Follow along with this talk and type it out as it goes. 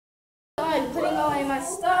my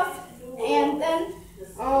stuff, and then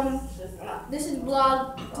this is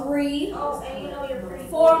vlog 3.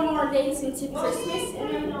 4 more days into Christmas and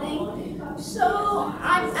everything. So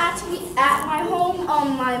I'm actually at my home,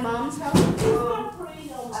 my mom's house,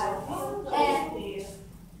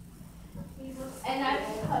 and I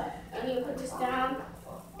need to put this down.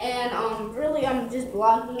 And really, I'm just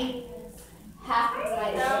vlogging half of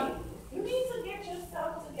my day. You need to get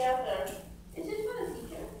yourself together. Is this for the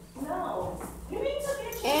teacher? No. You need to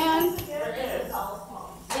get yourself And together. yeah,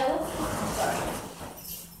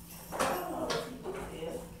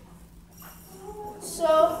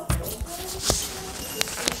 so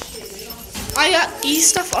I got these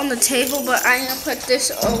stuff on the table, but I'm gonna put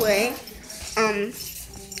this away.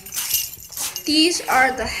 These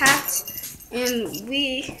are the hats, and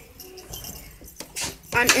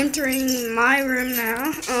I'm entering my room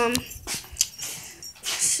now.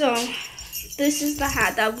 So this is the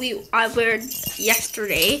hat that I wear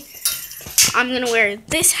yesterday. I'm gonna wear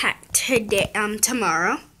this hat today,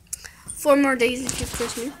 tomorrow. 4 more days into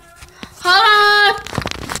Christmas. Hold on.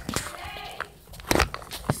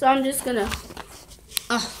 So I'm just gonna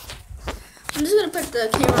put the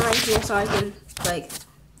camera right here so I can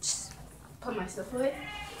just put my stuff away.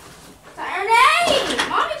 Renee!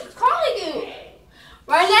 Mommy's calling you!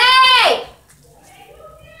 Renee!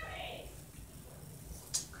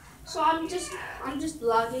 So I'm just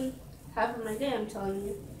vlogging half of my day, I'm telling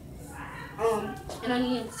you. And I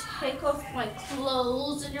need to take off my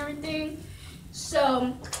clothes and everything.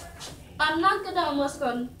 So I'm not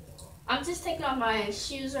gonna I'm just taking off my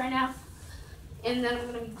shoes right now. And then I'm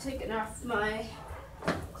gonna be taking off my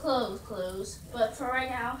clothes. But for right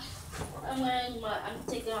now, I'm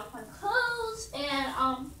taking off my clothes,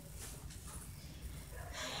 and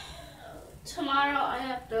tomorrow I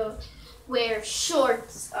have to wear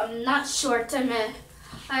shorts. Not shorts, I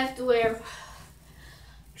have to wear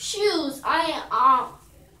shoes.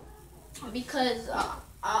 Because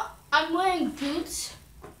I'm wearing boots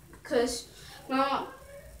because my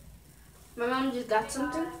mom just got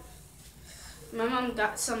something. My mom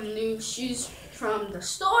got some new shoes from the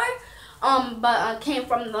store, but it came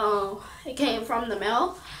from the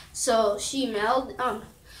mail. So she mailed.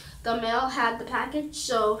 The mail had the package,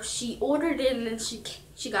 so she ordered it and then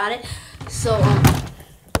she got it. So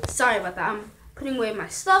sorry about that. I'm putting away my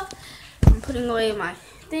stuff. I'm putting away my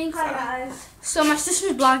things. Hi guys. So my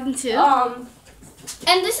sister's vlogging too.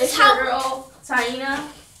 And this is It's how. your girl Taina.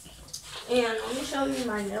 And let me show you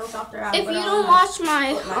my nails after I If you don't watch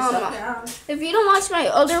my if you don't watch my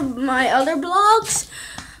other vlogs,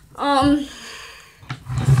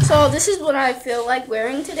 so this is what I feel like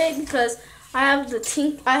wearing today because I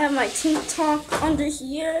have my tank top under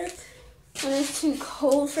here, and it's too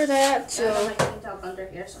cold for that. So I have my tank top under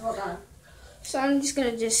here. So hold on. So I'm just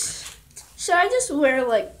gonna should I just wear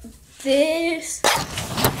like this?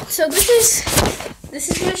 So this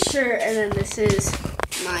is my shirt, and then this is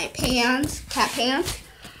my pants, cat pants.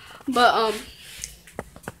 But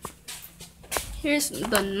here's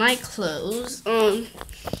the night clothes. I'm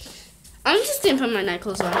just gonna put my night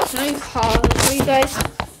clothes on. Let me pause for you guys.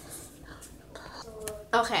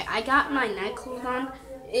 Okay, I got my night clothes on.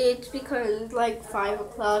 It's because it's like 5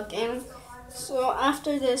 o'clock, and so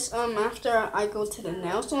after this, after I go to the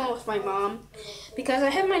nail salon with my mom, because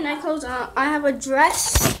I have my night clothes on, I have a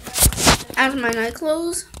dress as my night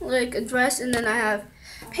clothes, like a dress, and then I have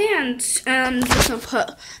pants, and I'm just gonna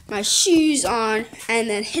put my shoes on and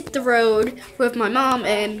then hit the road with my mom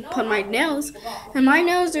and put my nails. And my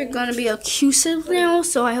nails are gonna be occlusive nails,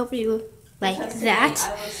 so I hope you like that.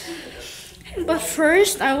 But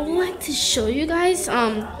first, I would like to show you guys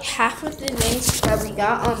half of the things that we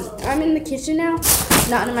got. I'm in the kitchen now,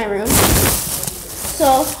 not in my room.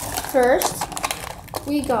 So first,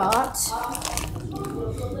 we got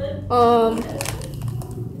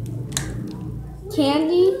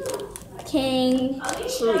candy cane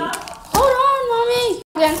tree. Hold on, mommy.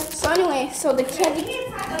 Again. So anyway, so the candy.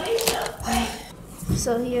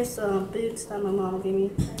 So here's some boots that my mom gave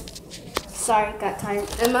me. Sorry, got tired.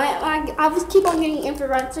 And I was keep on getting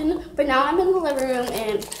infrared signal, but now I'm in the living room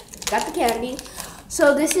and got the candy.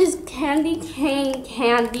 So this is candy cane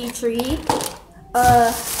candy tree.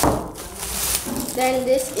 Then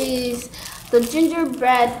this is the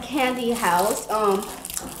gingerbread candy house.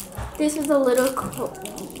 This is a little.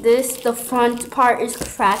 The front part is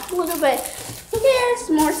cracked a little bit. Who cares?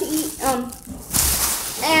 More to eat.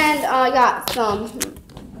 And I got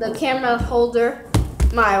the camera holder,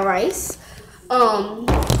 my rice. Let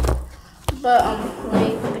me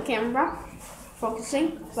put the camera.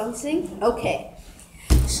 Focusing. Okay.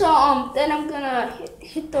 So then I'm gonna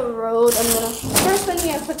hit the road. First I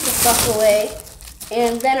need to put the stuff away.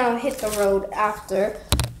 and then I'll hit the road after.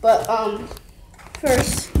 But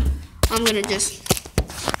first I'm gonna just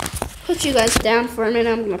put you guys down for a minute.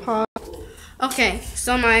 I'm gonna pause. Okay,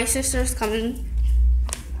 so my sister's coming.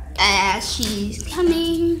 As she's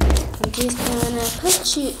coming, I'm just gonna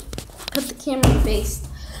put the camera face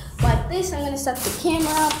like this. I'm gonna set the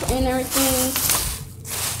camera up and everything.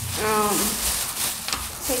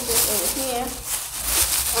 Take this over here.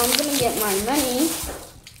 I'm gonna get my money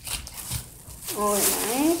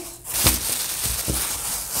organized.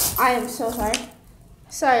 I am so sorry.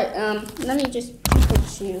 Sorry, let me just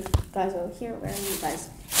put you guys over here where you guys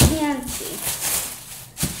can see.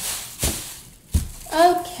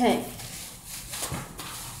 Okay.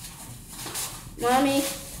 Mommy,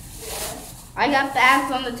 I got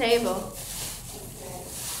bags on the table.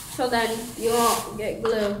 So then you won't get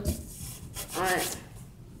glue on it.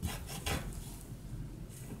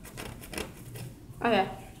 Okay.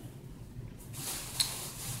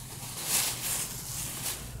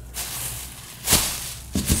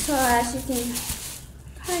 So as you can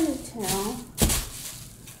kind of tell,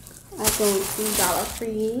 I go to Dollar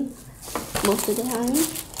Tree most of the time. I'm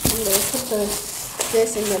gonna put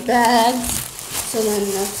this in the bag so then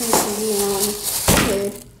nothing can be on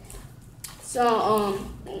here. So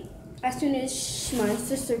as soon as my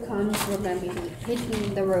sister comes, we're gonna be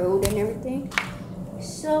hitting the road and everything.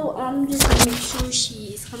 So I'm just gonna make sure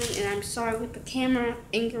she's coming, and I'm sorry with the camera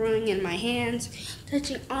angering in my hands,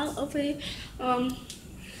 touching all over it.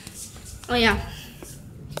 Oh yeah,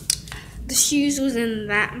 the shoes was in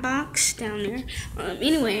that box down there.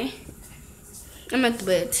 Anyway, I'm at the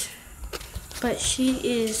bed, but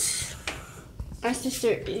my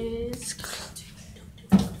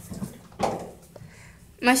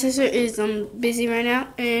sister is busy right now,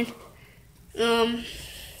 and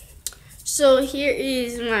so here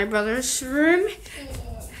is my brother's room,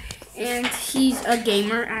 and he's a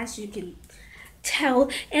gamer, as you can tell,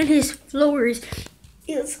 and his floors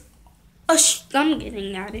is I'm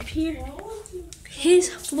getting out of here. His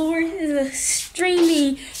floor is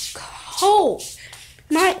extremely cold.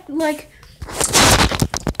 My my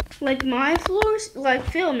floors,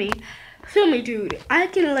 feel me, dude. I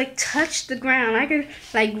can touch the ground. I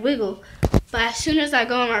can wiggle, but as soon as I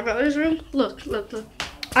go in my brother's room, look.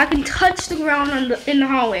 I can touch the ground in the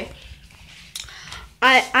hallway.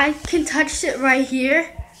 I can touch it right here.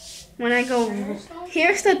 When I go,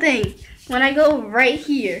 here's the thing. When I go right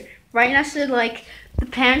here, right next to the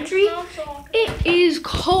pantry, it is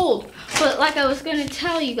cold. But like I was gonna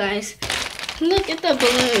tell you guys, look at the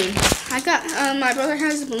balloon. I got my brother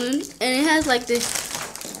has a balloon, and it has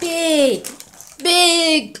this big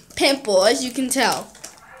pimple, as you can tell.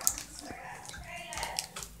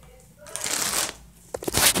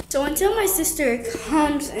 So until my sister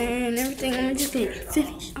comes and everything, I'm just gonna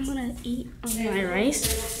finish. I'm gonna eat my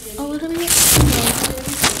rice a little bit.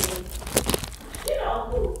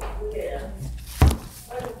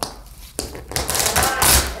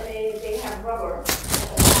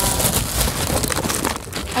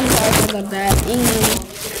 I'm sorry for the bad English.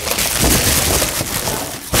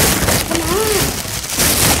 Come on.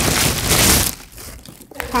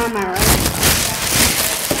 How am I right?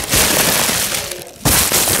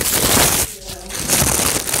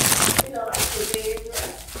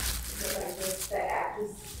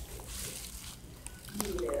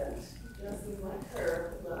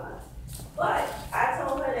 But I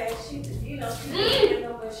told her that she didn't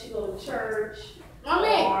know when she go to church.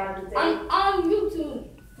 Mommy, I'm on YouTube.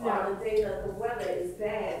 Or the day that the weather is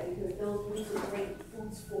bad, because those foods are great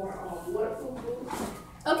foods for water foods.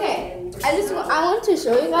 Okay, I want to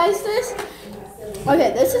show you guys this.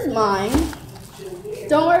 Okay, this is mine.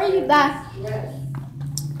 Don't worry that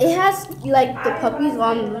it has the puppies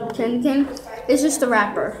on Ken. It's just the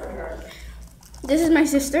wrapper. This is my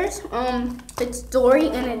sister's. It's Dory,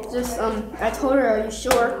 and it's just I told her, are you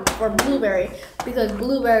sure, for Blueberry, because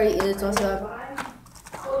Blueberry is also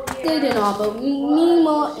good and all, but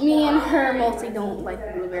me and her mostly don't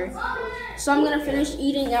like Blueberry. So I'm gonna finish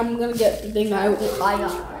eating, and I'm gonna get the thing I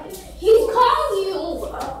got. He's calling you.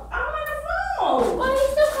 I'm on the phone. Why are you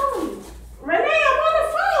still calling? Renee, I'm on the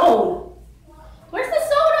phone. Where's the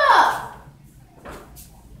soda?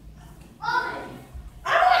 I'm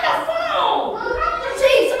on the phone.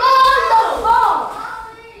 She's on the phone.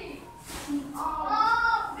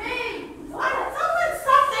 Someone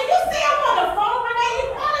something. You say I'm on the phone, Renee. You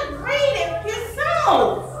gotta read it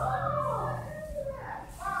yourself.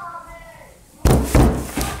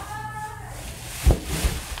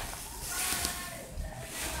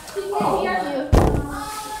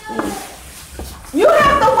 You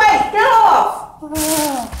have to wait. Get off.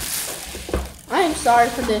 I am sorry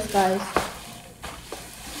for this, guys.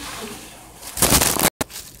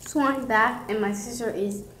 So I'm back, and my sister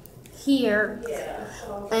is here,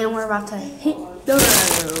 and we're about to hit the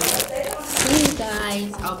road. Hey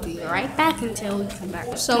guys, I'll be right back until we come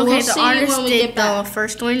back. So okay, we'll the artist did the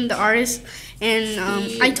first one, the artist,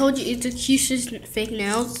 and I told you it's Acusa's fake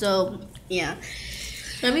nails. So yeah.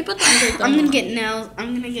 Let me put the I'm gonna get nails.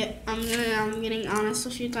 I'm getting honest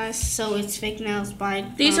with you guys. So it's fake nails by.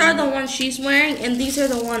 These are the ones she's wearing, and these are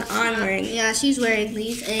the one I'm wearing. Yeah, she's wearing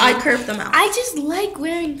these. And I curved them out. I just like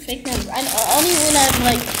wearing fake nails.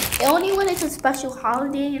 Only when it's a special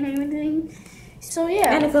holiday and everything. So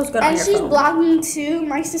yeah. And it feels good. And on your she's phone. blogging too,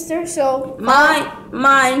 my sister. So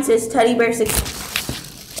mine says Teddy Bear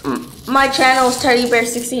 6. My channel is Teddy Bear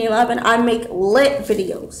 1611. I make lit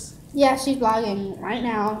videos. Yeah, she's blogging right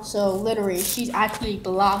now. So literally, she's actually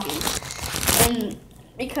blogging, and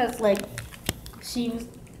because like she's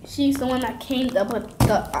the one that came up with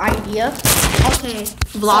the idea. Okay,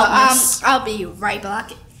 Vlogmas. So, I'll be right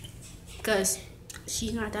back because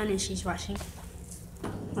she's not done and she's rushing.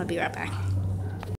 I'll be right back.